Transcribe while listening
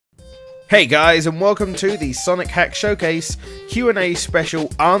Hey guys, and welcome to the Sonic Hack Showcase Q&A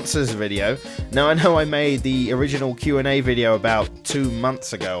special answers video. Now I know I made the original Q&A video about 2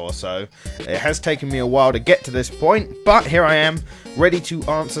 months ago or so. It has taken me a while to get to this point, but here I am, ready to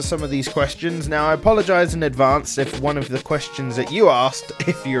answer some of these questions. Now I apologise in advance if one of the questions that you asked,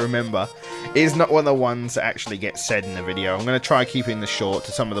 if you remember, is not one of the ones that actually gets said in the video. I'm going to try keeping this short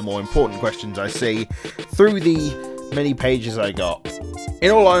to some of the more important questions I see through the many pages I got. In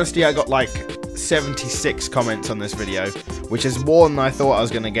all honesty, I got like 76 comments on this video, which is more than I thought I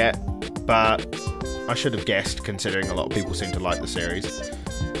was going to get, but I should have guessed considering a lot of people seem to like the series.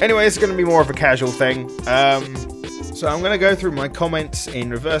 Anyway, it's going to be more of a casual thing, so I'm going to go through my comments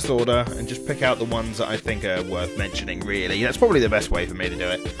in reverse order and just pick out the ones that I think are worth mentioning, really. That's probably the best way for me to do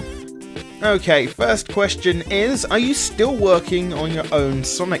it. Okay, first question is, are you still working on your own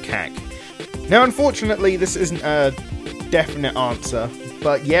Sonic hack? Now, unfortunately, this isn't a definite answer,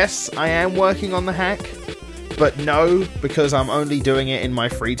 but yes, I am working on the hack, but no, because I'm only doing it in my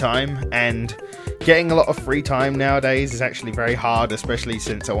free time, and getting a lot of free time nowadays is actually very hard, especially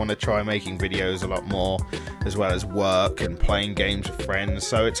since I want to try making videos a lot more, as well as work and playing games with friends,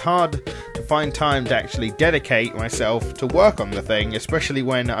 so it's hard to find time to actually dedicate myself to work on the thing, especially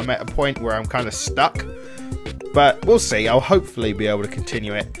when I'm at a point where I'm kind of stuck. But we'll see, I'll hopefully be able to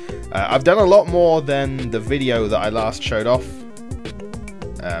continue it. I've done a lot more than the video that I last showed off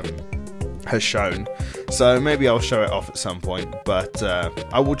has shown, so maybe I'll show it off at some point, but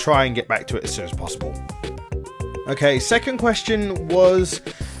I will try and get back to it as soon as possible. Okay, second question was,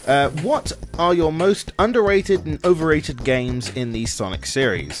 what are your most underrated and overrated games in the Sonic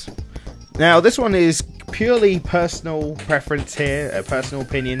series? Now, this one is purely personal preference here, a personal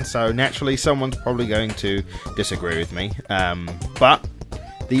opinion, so naturally someone's probably going to disagree with me, but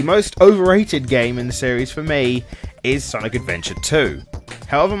the most overrated game in the series for me is Sonic Adventure 2.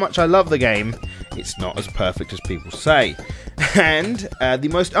 However much I love the game, it's not as perfect as people say. And the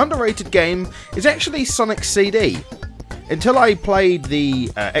most underrated game is actually Sonic CD. Until I played the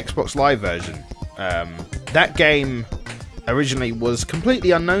Xbox Live version, that game originally was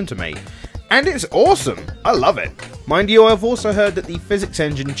completely unknown to me. And it's awesome! I love it! Mind you, I've also heard that the physics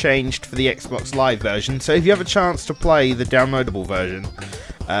engine changed for the Xbox Live version, so if you have a chance to play the downloadable version,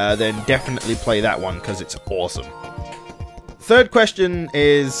 then definitely play that one, because it's awesome. Third question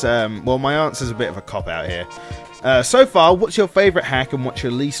is, well, my answer's a bit of a cop-out here. So far, what's your favourite hack and what's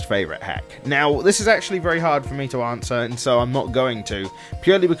your least favourite hack? Now, this is actually very hard for me to answer, and so I'm not going to,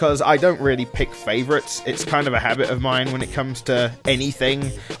 purely because I don't really pick favourites. It's kind of a habit of mine when it comes to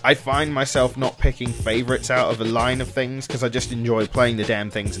anything. I find myself not picking favourites out of a line of things, because I just enjoy playing the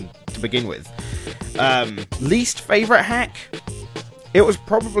damn things to begin with. Least favourite hack? It was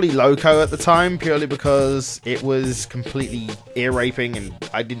probably Loco at the time, purely because it was completely ear-raping and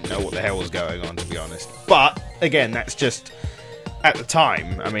I didn't know what the hell was going on, to be honest. But, again, that's just at the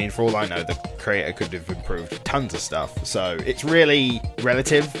time. I mean, for all I know, the creator could have improved tons of stuff, so it's really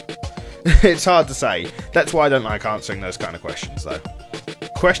relative. It's hard to say. That's why I don't like answering those kind of questions, though.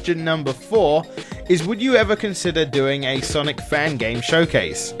 Question number 4 is, would you ever consider doing a Sonic fan game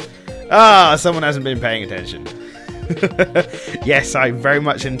showcase? Ah, someone hasn't been paying attention. Yes, I very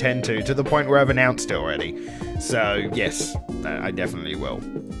much intend to the point where I've announced it already. So, yes, I definitely will.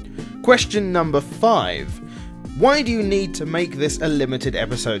 Question number 5. Why do you need to make this a limited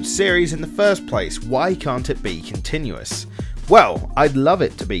episode series in the first place? Why can't it be continuous? Well, I'd love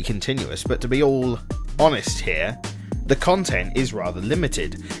it to be continuous, but to be all honest here, the content is rather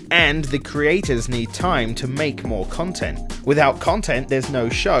limited, and the creators need time to make more content. Without content, there's no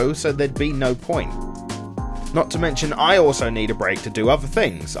show, so there'd be no point. Not to mention, I also need a break to do other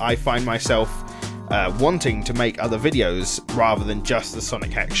things. I find myself wanting to make other videos rather than just the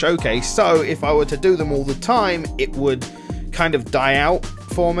Sonic Hack Showcase, so if I were to do them all the time, it would kind of die out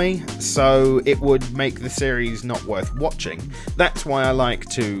for me, so it would make the series not worth watching. That's why I like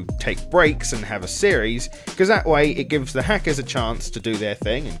to take breaks and have a series, because that way it gives the hackers a chance to do their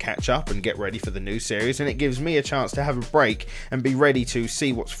thing and catch up and get ready for the new series, and it gives me a chance to have a break and be ready to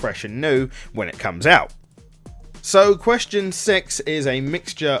see what's fresh and new when it comes out. So question 6 is a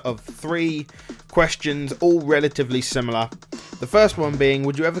mixture of 3 questions, all relatively similar. The first one being,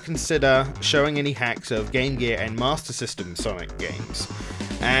 would you ever consider showing any hacks of Game Gear and Master System Sonic games?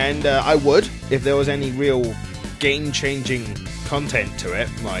 And I would, if there was any real game-changing content to it,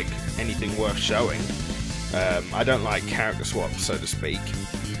 like anything worth showing. I don't like character swaps, so to speak.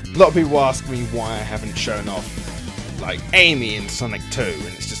 A lot of people ask me why I haven't shown off, like, Amy in Sonic 2,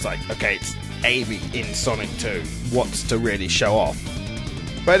 and it's just like, okay, it's Amy in Sonic 2, what's to really show off?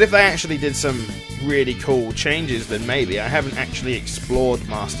 But if they actually did some really cool changes, then maybe. I haven't actually explored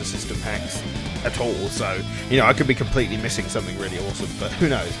Master System hacks at all, so, you know, I could be completely missing something really awesome, but who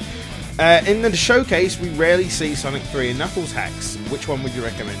knows. In the showcase, we rarely see Sonic 3 and Knuckles hacks. Which one would you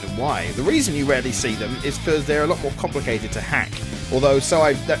recommend and why? The reason you rarely see them is because they're a lot more complicated to hack. Although,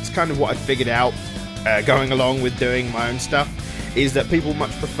 that's kind of what I figured out going along with doing my own stuff, is that people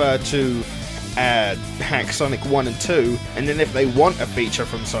much prefer to hack Sonic 1 and 2, and then if they want a feature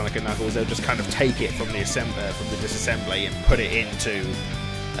from Sonic and Knuckles, they'll just kind of take it from the disassembly and put it into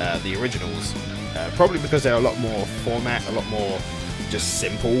the originals. Probably because they're a lot more format, a lot more just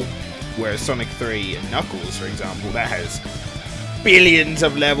simple. Whereas Sonic 3 and Knuckles, for example, that has billions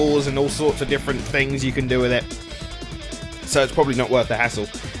of levels and all sorts of different things you can do with it. So it's probably not worth the hassle.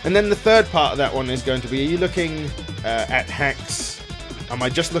 And then the third part of that one is going to be, are you looking at hacks? Am I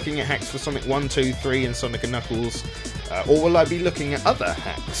just looking at hacks for Sonic 1, 2, 3 and Sonic and Knuckles? Or will I be looking at other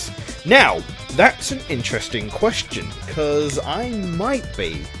hacks? Now, that's an interesting question, because I might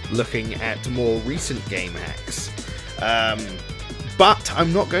be looking at more recent game hacks. But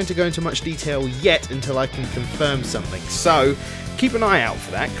I'm not going to go into much detail yet until I can confirm something. So, keep an eye out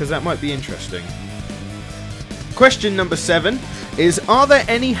for that, because that might be interesting. Question number 7 is, are there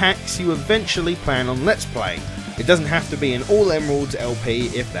any hacks you eventually plan on Let's Playing? It doesn't have to be an All Emeralds LP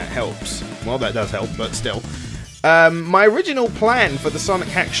if that helps. Well, that does help, but still. My original plan for the Sonic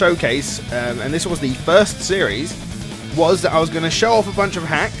Hack Showcase, and this was the first series, was that I was going to show off a bunch of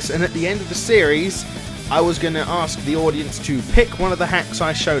hacks, and at the end of the series, I was going to ask the audience to pick one of the hacks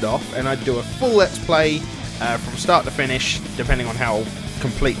I showed off, and I'd do a full Let's Play from start to finish, depending on how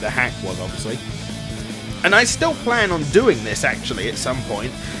complete the hack was, obviously. And I still plan on doing this, actually, at some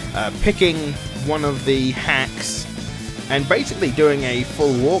point, picking one of the hacks and basically doing a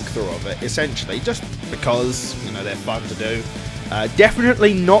full walkthrough of it, essentially, just because, you know, they're fun to do.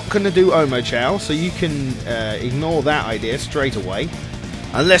 Definitely not going to do Omo Chow, so you can ignore that idea straight away.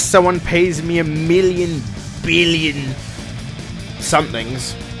 Unless someone pays me $1 billion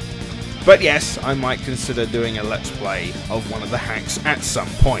somethings. But yes, I might consider doing a Let's Play of one of the hacks at some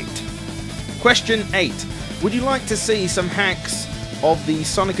point. Question 8. Would you like to see some hacks of the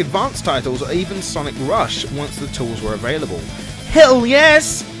Sonic Advance titles, or even Sonic Rush, once the tools were available? Hell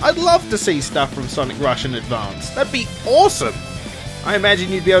yes! I'd love to see stuff from Sonic Rush and Advance. That'd be awesome! I imagine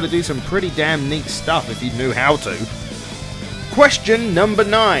you'd be able to do some pretty damn neat stuff if you knew how to. Question number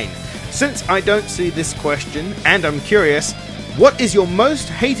 9. Since I don't see this question, and I'm curious, what is your most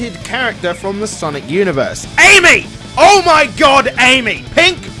hated character from the Sonic universe? Amy! Oh my god, Amy!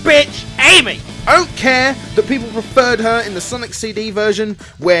 Pink bitch Amy! I don't care that people preferred her in the Sonic CD version,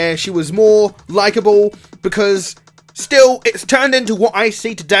 where she was more likable, because still, it's turned into what I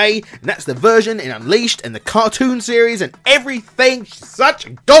see today, and that's the version in Unleashed and the cartoon series and everything. She's such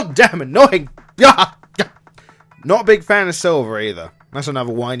a goddamn annoying... Not a big fan of Silver either. That's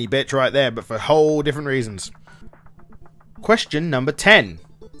another whiny bitch right there, but for whole different reasons. Question number 10.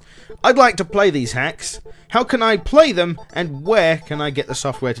 I'd like to play these hacks. How can I play them, and where can I get the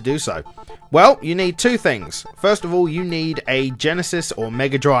software to do so? Well, you need two things. First of all, you need a Genesis or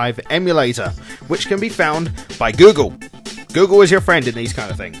Mega Drive emulator, which can be found by Google. Google is your friend in these kind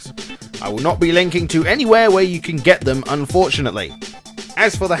of things. I will not be linking to anywhere where you can get them, unfortunately.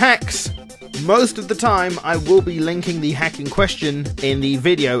 As for the hacks, most of the time I will be linking the hack in question in the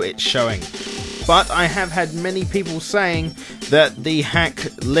video it's showing. But I have had many people saying that the hack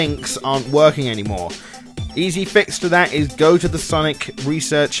links aren't working anymore. Easy fix to that is go to the Sonic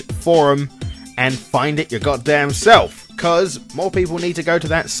Research Forum and find it your goddamn self. Because more people need to go to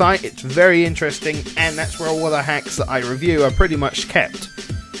that site, it's very interesting, and that's where all the hacks that I review are pretty much kept.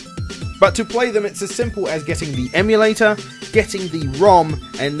 But to play them, it's as simple as getting the emulator, getting the ROM,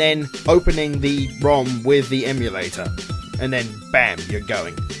 and then opening the ROM with the emulator. And then bam, you're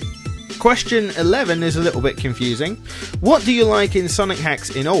going. Question 11 is a little bit confusing. What do you like in Sonic hacks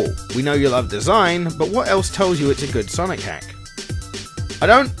in all? We know you love design, but what else tells you it's a good Sonic hack? I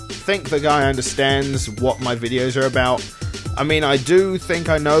don't think the guy understands what my videos are about. I mean, I do think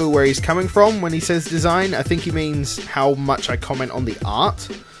I know where he's coming from when he says design. I think he means how much I comment on the art.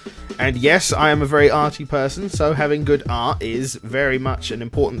 And yes, I am a very arty person, so having good art is very much an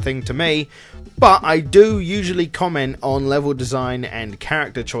important thing to me. But I do usually comment on level design and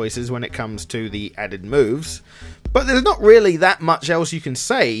character choices when it comes to the added moves. But there's not really that much else you can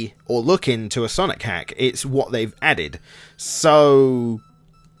say or look into a Sonic hack. It's what they've added. So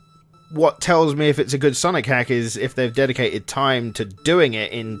what tells me if it's a good Sonic hack is if they've dedicated time to doing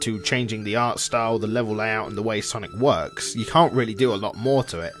it into changing the art style, the level layout, and the way Sonic works. You can't really do a lot more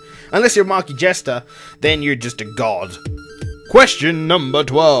to it. Unless you're Marky Jester, then you're just a god. Question number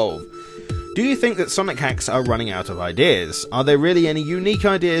 12. Do you think that Sonic hacks are running out of ideas? Are there really any unique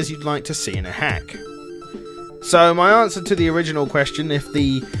ideas you'd like to see in a hack? So my answer to the original question,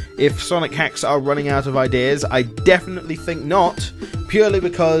 if Sonic hacks are running out of ideas, I definitely think not, purely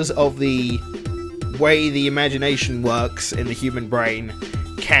because of the way the imagination works in the human brain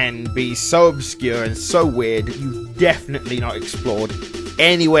can be so obscure and so weird. You've definitely not explored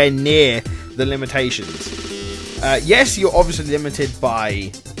anywhere near the limitations. Yes, you're obviously limited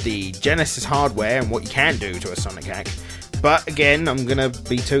by the Genesis hardware and what you can do to a Sonic hack, but again, I'm gonna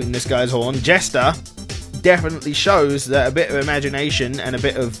be tooting this guy's horn. Jester definitely shows that a bit of imagination and a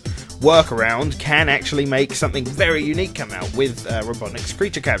bit of workaround can actually make something very unique come out with Robotnik's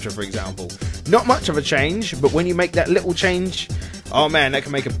creature capture, for example. Not much of a change, but when you make that little change, oh man, that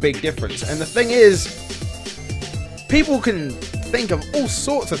can make a big difference. And the thing is, people can think of all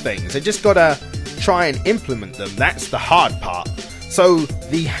sorts of things, they just gotta try and implement them. That's the hard part. So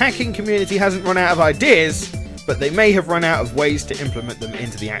the hacking community hasn't run out of ideas, but they may have run out of ways to implement them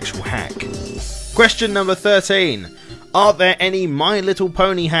into the actual hack. Question number 13. Are there any My Little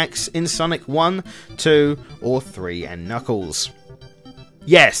Pony hacks in Sonic 1, 2, or 3 and Knuckles?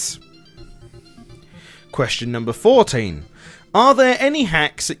 Yes. Question number 14. Are there any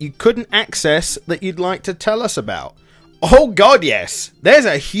hacks that you couldn't access that you'd like to tell us about? Oh god, yes! There's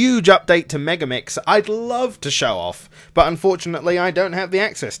a huge update to Megamix I'd love to show off, but unfortunately I don't have the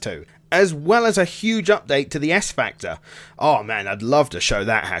access to. As well as a huge update to the S Factor. Oh man, I'd love to show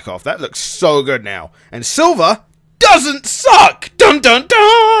that hack off. That looks so good now. And Silver doesn't suck! Dun dun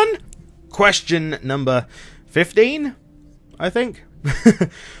dun! Question number 15, I think.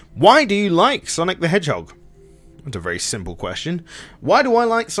 Why do you like Sonic the Hedgehog? That's a very simple question. Why do I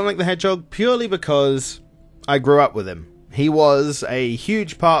like Sonic the Hedgehog? Purely because I grew up with him. He was a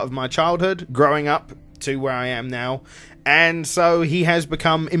huge part of my childhood, growing up to where I am now, and so he has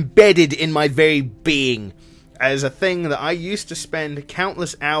become embedded in my very being as a thing that I used to spend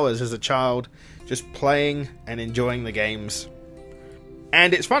countless hours as a child just playing and enjoying the games.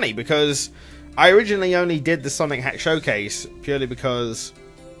 And it's funny because I originally only did the Sonic Hack Showcase purely because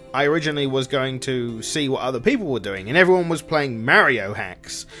I originally was going to see what other people were doing, and everyone was playing Mario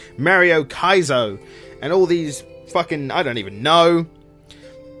hacks, Mario Kaizo, and all these fucking, I don't even know.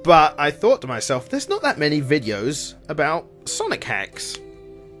 But I thought to myself, there's not that many videos about Sonic hacks.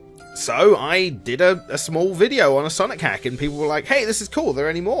 So I did a small video on a Sonic hack, and people were like, hey, this is cool, are there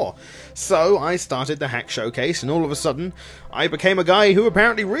any more? So I started the hack showcase, and all of a sudden, I became a guy who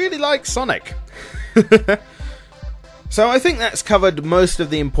apparently really likes Sonic. So I think that's covered most of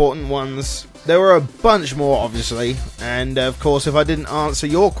the important ones. There were a bunch more, obviously, and of course, if I didn't answer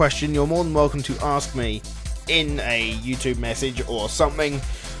your question, you're more than welcome to ask me in a YouTube message or something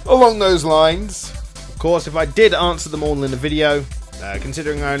along those lines. Of course, if I did answer them all in a video,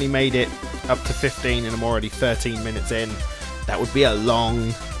 considering I only made it up to 15 and I'm already 13 minutes in, that would be a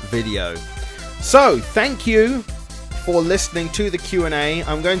long video. So, thank you for listening to the Q&A.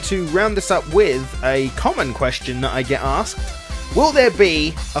 I'm going to round this up with a common question that I get asked. Will there be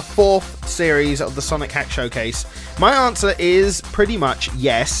a fourth series of the Sonic Hack Showcase? My answer is pretty much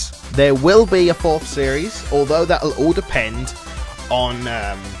yes. There will be a fourth series, although that'll all depend on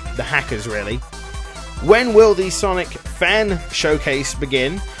the hackers, really. When will the Sonic Fan Showcase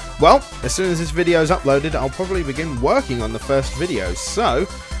begin? Well, as soon as this video is uploaded, I'll probably begin working on the first video, so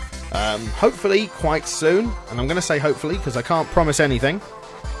hopefully quite soon. And I'm going to say hopefully because I can't promise anything.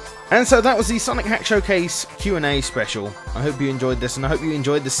 And so that was the Sonic Hack Showcase Q&A special. I hope you enjoyed this, and I hope you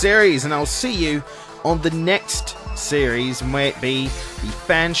enjoyed the series, and I'll see you on the next series, may it be the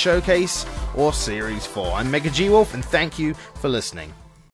Fan Showcase or Series 4. I'm MegaGWolf, and thank you for listening.